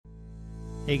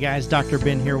Hey guys, Dr.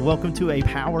 Ben here. Welcome to a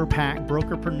power-packed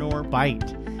Brokerpreneur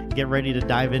Byte. Get ready to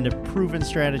dive into proven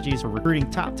strategies for recruiting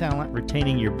top talent,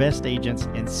 retaining your best agents,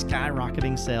 and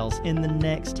skyrocketing sales in the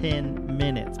next 10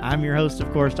 minutes. I'm your host,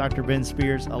 of course, Dr. Ben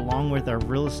Spears, along with our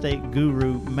real estate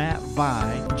guru, Matt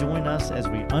Byte. Join us as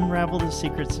we unravel the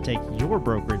secrets to take your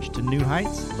brokerage to new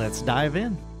heights. Let's dive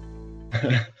in.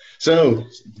 So,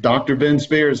 Dr. Ben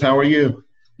Spears, how are you?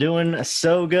 Doing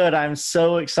so good. I'm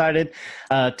so excited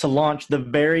to launch the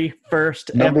very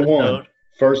first Number episode. one.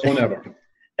 First one ever.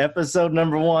 Episode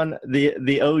number one,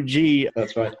 the OG.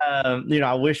 That's right.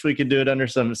 I wish we could do it under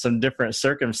some different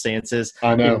circumstances.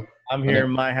 I know. I'm here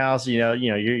in my house.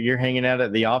 You're hanging out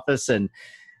at the office, and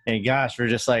gosh, we're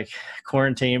just like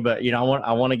quarantined. But I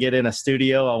want to get in a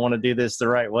studio. I want to do this the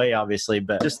right way, obviously.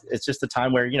 But it's just a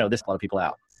time where there's a lot of people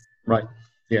out. Right.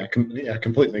 Yeah,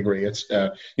 completely agree. It's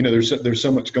there's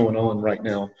so much going on right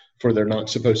now for there not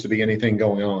supposed to be anything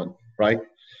going on, right?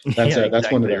 That's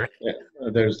exactly. one of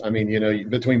the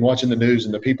between watching the news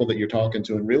and the people that you're talking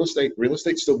to in real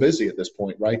estate's still busy at this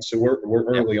point, right? So we're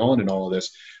early on in all of this.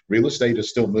 Real estate is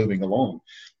still moving along.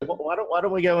 Why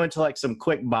don't we go into like some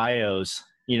quick bios,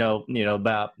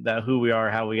 about who we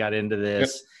are, how we got into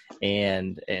this,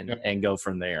 and go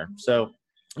from there. So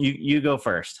you go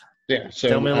first. Yeah. So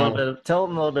tell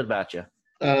them a little bit about you.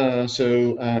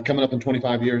 Coming up in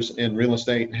 25 years in real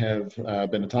estate, have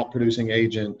been a top producing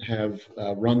agent, have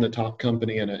run the top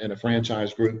company in a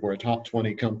franchise group. We're a top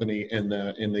 20 company in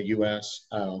the U.S.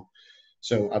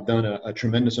 So I've done a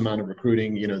tremendous amount of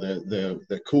recruiting.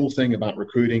 The cool thing about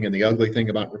recruiting and the ugly thing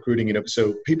about recruiting.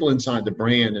 So people inside the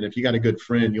brand, and if you got a good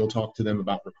friend, you'll talk to them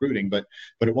about recruiting. But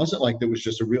it wasn't like there was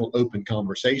just a real open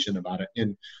conversation about it.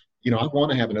 And I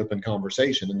want to have an open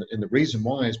conversation. And the reason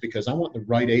why is because I want the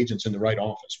right agents in the right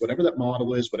office. Whatever that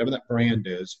model is, whatever that brand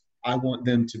is, I want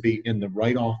them to be in the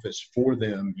right office for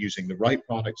them, using the right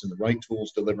products and the right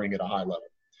tools, delivering at a high level.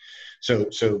 So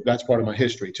that's part of my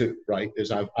history too, right?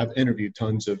 Is I've interviewed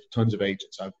tons of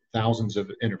agents. I've thousands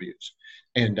of interviews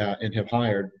and have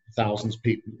hired thousands of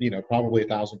people, probably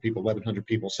 1,000 people, 1,100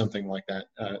 people, something like that,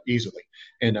 easily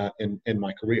in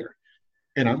my career.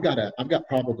 And I've got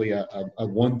probably a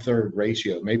 1/3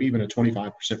 ratio, maybe even a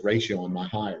 25% ratio on my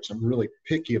hires. I'm really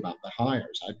picky about the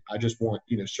hires. I just want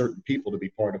certain people to be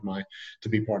part of my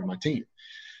team.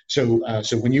 So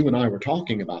when you and I were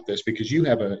talking about this, because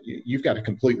you've got a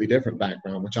completely different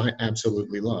background, which I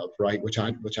absolutely love, right? Which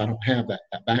I don't have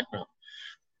that background.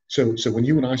 So when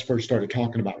you and I first started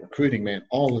talking about recruiting, man,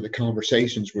 all of the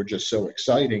conversations were just so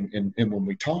exciting. And when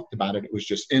we talked about it, it was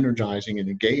just energizing and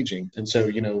engaging. And so,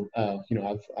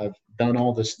 I've done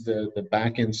all this, the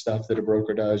back end stuff that a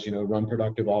broker does, run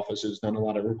productive offices, done a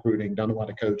lot of recruiting, done a lot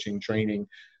of coaching, training.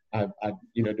 I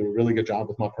do a really good job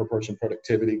with my per person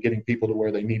productivity, getting people to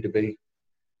where they need to be.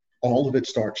 All of it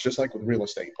starts just like with real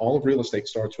estate. All of real estate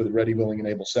starts with a ready, willing, and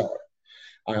able seller.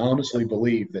 I honestly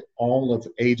believe that all of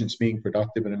agents being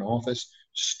productive in an office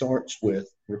starts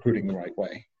with recruiting the right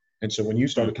way. And so when you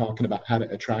started talking about how to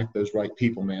attract those right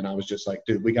people, man, I was just like,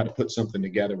 dude, we got to put something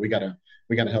together. We got to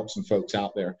help some folks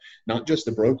out there, not just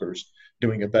the brokers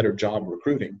doing a better job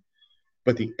recruiting,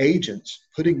 but the agents,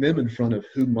 putting them in front of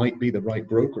who might be the right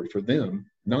broker for them,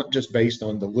 not just based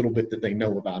on the little bit that they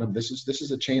know about them. This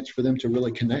is a chance for them to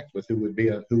really connect with who would be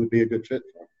a good fit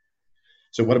for them.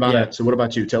 So what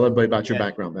about you? Tell everybody about your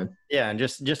background, man. Yeah, and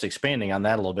just expanding on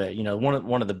that a little bit.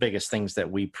 One of the biggest things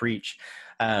that we preach,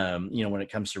 when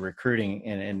it comes to recruiting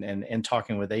and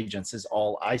talking with agents is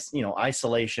all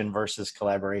isolation versus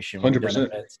collaboration. 100%.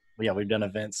 We've done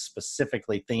events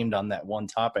specifically themed on that one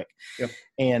topic. Yep.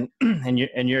 And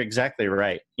you're exactly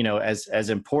right. As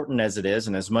important as it is,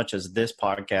 and as much as this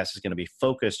podcast is going to be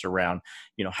focused around,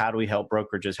 how do we help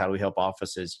brokerages, how do we help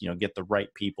offices, get the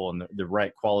right people and the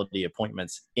right quality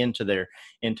appointments into their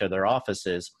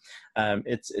offices.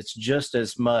 It's just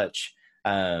as much,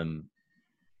 having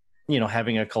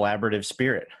a collaborative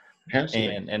spirit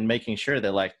and making sure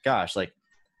that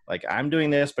like I'm doing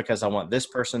this because I want this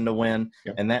person to win,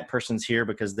 and that person's here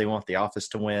because they want the office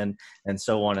to win, and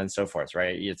so on and so forth.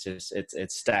 Right.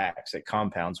 It stacks, it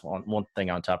compounds one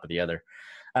thing on top of the other.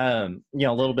 A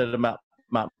little bit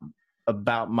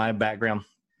about my background.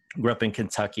 Grew up in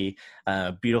Kentucky,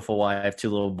 beautiful wife, 2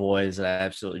 little boys that I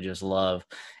absolutely just love.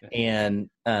 And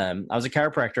I was a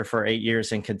chiropractor for 8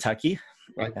 years in Kentucky.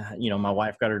 Right. My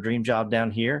wife got her dream job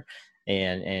down here,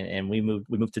 and we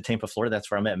moved to Tampa, Florida.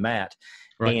 That's where I met Matt.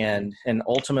 Right. And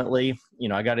ultimately,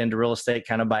 I got into real estate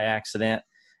kind of by accident.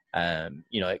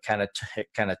 It kind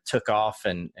of took off,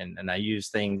 and I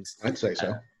used things. I'd say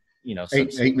so.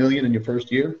 $8 million in your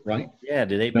first year, right? Yeah,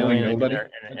 did $8 million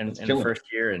in the first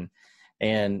year,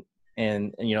 and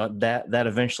you know, that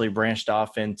eventually branched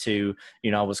off into,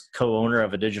 you know, I was co-owner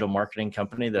of a digital marketing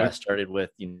company that I started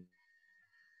with, you know.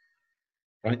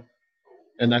 Right.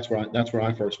 And that's where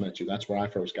I first met you. That's where I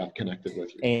first got connected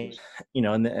with you. And, you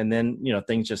know, and then, you know,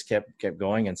 things just kept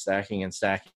going and stacking.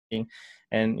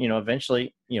 And, you know,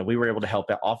 eventually, you know, we were able to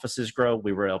help offices grow.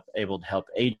 We were able to help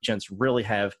agents really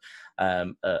have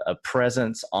a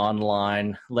presence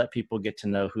online, let people get to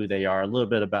know who they are, a little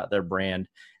bit about their brand.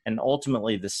 And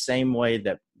ultimately the same way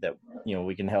that, you know,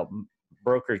 we can help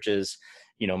brokerages,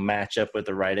 you know, match up with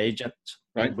the right agent.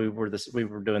 Right. We were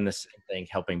doing the same thing,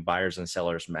 helping buyers and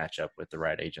sellers match up with the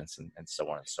right agents and so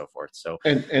on and so forth. So,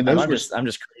 and those I'm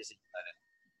just crazy excited.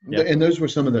 Yeah. And those were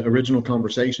some of the original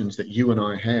conversations that you and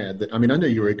I had. That, I mean, I know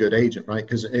you were a good agent, right?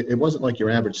 Because it wasn't like your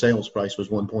average sales price was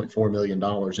 $1.4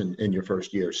 million in your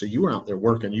first year. So you were out there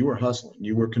working, you were hustling,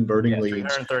 you were converting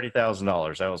leads.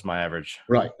 $330,000. That was my average.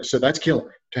 Right. So that's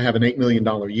killer to have an $8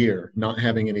 million year, not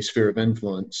having any sphere of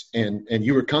influence. And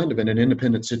you were kind of in an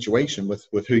independent situation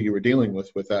with who you were dealing with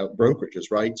without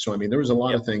brokerages, right? So, I mean, there was a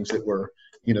lot of things that were,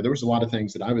 you know, there was a lot of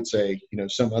things that I would say, you know,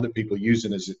 some other people use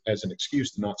it as an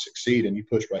excuse to not succeed, and you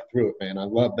push right through it, man. I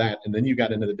love that. And then you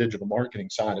got into the digital marketing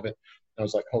side of it. I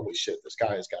was like, holy shit, this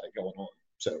guy has got it going on.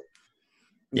 So,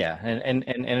 yeah, and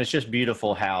it's just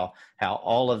beautiful how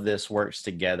all of this works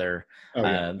together. Oh,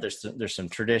 yeah. There's some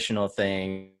traditional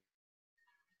things.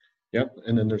 Yep,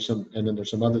 and then there's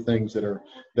some other things that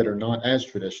are not as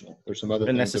traditional. There's some other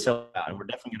things necessarily, and we're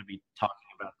definitely going to be talking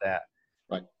about that.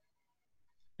 Right.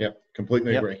 Yep,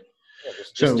 completely agree.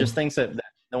 Yeah, just things that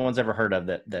no one's ever heard of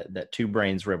that two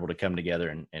brains were able to come together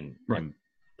and put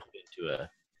into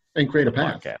and create a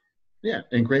path. Podcast. Yeah,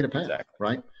 and create a path. Exactly.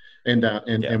 Right. And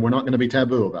we're not going to be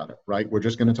taboo about it, right? We're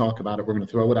just going to talk about it. We're going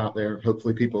to throw it out there.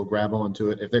 Hopefully people grab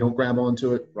onto it. If they don't grab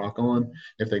onto it, rock on.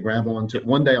 If they grab onto it,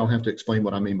 one day I'll have to explain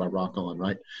what I mean by rock on,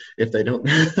 right? If they don't,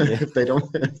 if they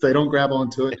don't grab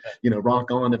onto it, you know, rock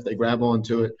on. If they grab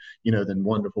onto it, you know, then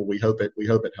wonderful. We hope it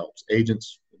helps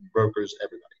agents, brokers,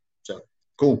 everybody. So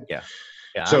cool. Yeah.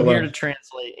 Yeah, so, I'm here to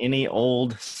translate any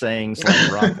old sayings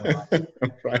like rock on,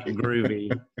 right. Groovy,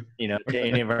 you know, to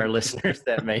any of our listeners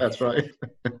that may. That's right.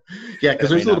 Yeah, because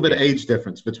there's a little bit of age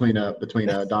difference between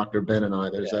Dr. Ben and I.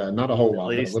 There's not a whole lot,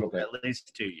 but a little bit. At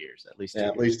least 2 years. At least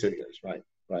 2 years. Right.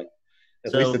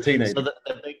 At least the teenager. So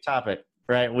the big topic,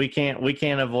 right? We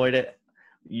can't avoid it.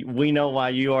 We know why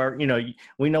you are, you know,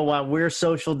 we know why we're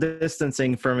social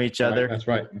distancing from each other. That's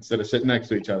right. Instead of sitting next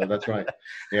to each other. That's right.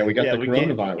 Yeah, we got the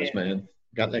coronavirus, man.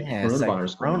 Got that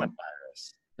coronavirus.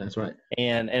 That's right.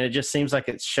 And it just seems like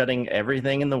it's shutting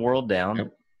everything in the world down.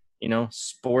 Yep. You know,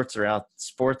 sports are out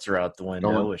the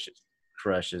window, which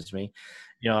crushes me.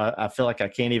 You know, I feel like I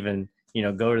can't even, you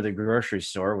know, go to the grocery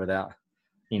store without,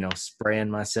 you know,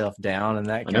 spraying myself down and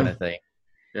that kind of thing.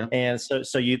 Yeah. And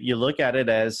so you look at it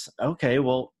as, okay,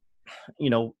 well, you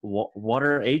know, what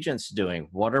are agents doing?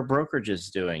 What are brokerages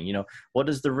doing? You know, what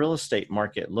does the real estate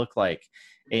market look like?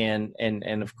 And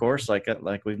of course, like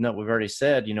we've already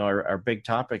said, you know, our big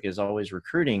topic is always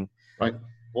recruiting. Right.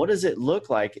 What does it look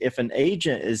like if an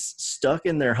agent is stuck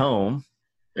in their home?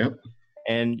 Yep.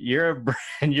 And you're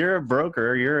a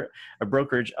broker, you're a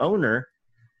brokerage owner,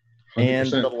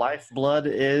 100%. And the lifeblood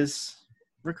is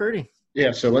recruiting.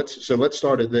 Yeah. So let's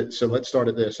start at this.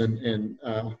 And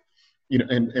you know,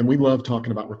 and we love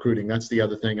talking about recruiting. That's the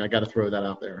other thing. I got to throw that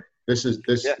out there.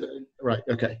 Right.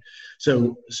 Okay.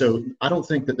 So I don't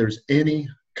think that there's any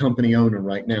company owner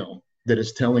right now that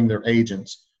is telling their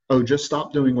agents, oh, just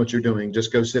stop doing what you're doing.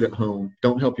 Just go sit at home.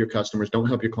 Don't help your customers. Don't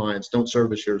help your clients. Don't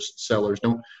service your sellers.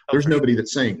 There's nobody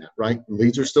that's saying that, right?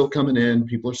 Leads are still coming in.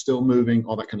 People are still moving,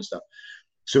 all that kind of stuff.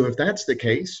 So if that's the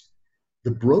case,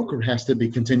 the broker has to be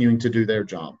continuing to do their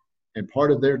job. And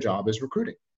part of their job is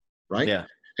recruiting, right? Yeah.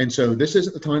 And so this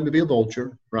isn't the time to be a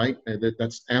vulture, right?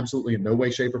 That's absolutely in no way,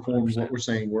 shape, or form 100%. What we're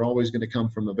saying. We're always going to come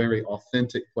from a very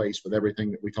authentic place with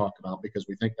everything that we talk about, because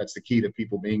we think that's the key to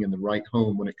people being in the right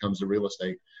home when it comes to real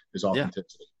estate is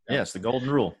authenticity. Yeah, it's the golden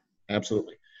rule.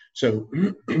 Absolutely. So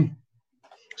if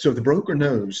the broker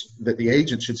knows that the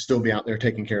agent should still be out there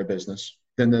taking care of business,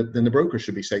 then the broker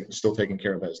should be still taking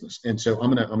care of business. And so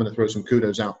I'm gonna throw some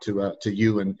kudos out to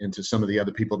you and to some of the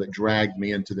other people that dragged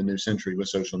me into the new century with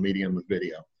social media and with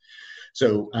video.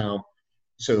 So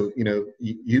you know,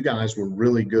 you guys were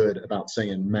really good about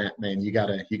saying, Matt, man, you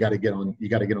gotta get on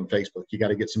Facebook. You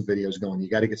gotta get some videos going. You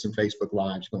gotta get some Facebook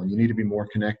lives going. You need to be more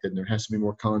connected. And there has to be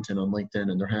more content on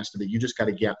LinkedIn, and you just got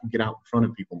to get out in front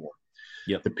of people more.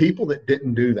 Yep. The people that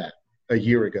didn't do that a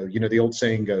year ago, you know, the old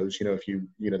saying goes, you know, if you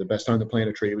know, the best time to plant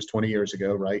a tree was 20 years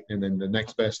ago, right? And then the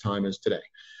next best time is today.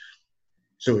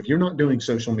 So if you're not doing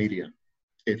social media,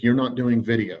 if you're not doing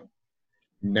video,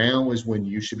 Now is when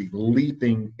you should be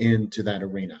leaping into that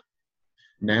arena.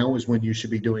 Now is when you should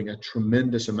be doing a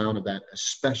tremendous amount of that,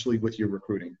 especially with your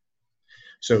recruiting.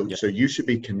 So you should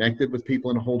be connected with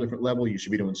people in a whole different level. You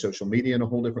should be doing social media in a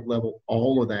whole different level,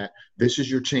 all of that. This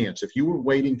is your chance. If you were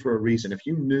waiting for a reason, if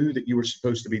you knew that you were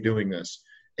supposed to be doing this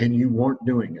and you weren't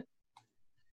doing it,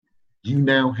 you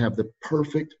now have the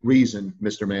perfect reason,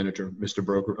 Mr. Manager, Mr.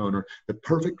 Broker Owner, the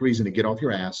perfect reason to get off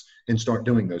your ass and start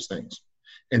doing those things.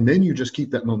 And then you just keep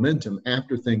that momentum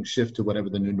after things shift to whatever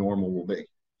the new normal will be.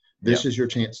 This is your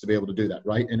chance to be able to do that,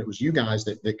 right? And it was you guys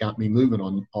that got me moving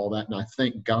on all that, and I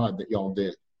thank God that y'all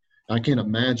did. I can't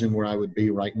imagine where I would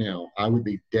be right now. I would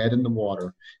be dead in the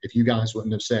water if you guys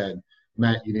wouldn't have said,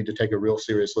 Matt, you need to take a real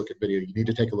serious look at video. You need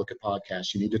to take a look at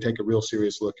podcasts. You need to take a real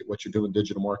serious look at what you're doing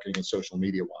digital marketing and social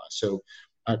media wise. So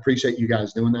I appreciate you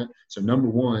guys doing that. So number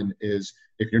one is,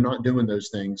 if you're not doing those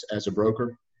things as a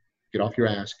broker, get off your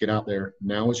ass, get out there.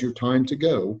 Now is your time to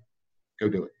go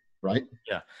do it, right?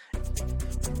 Yeah.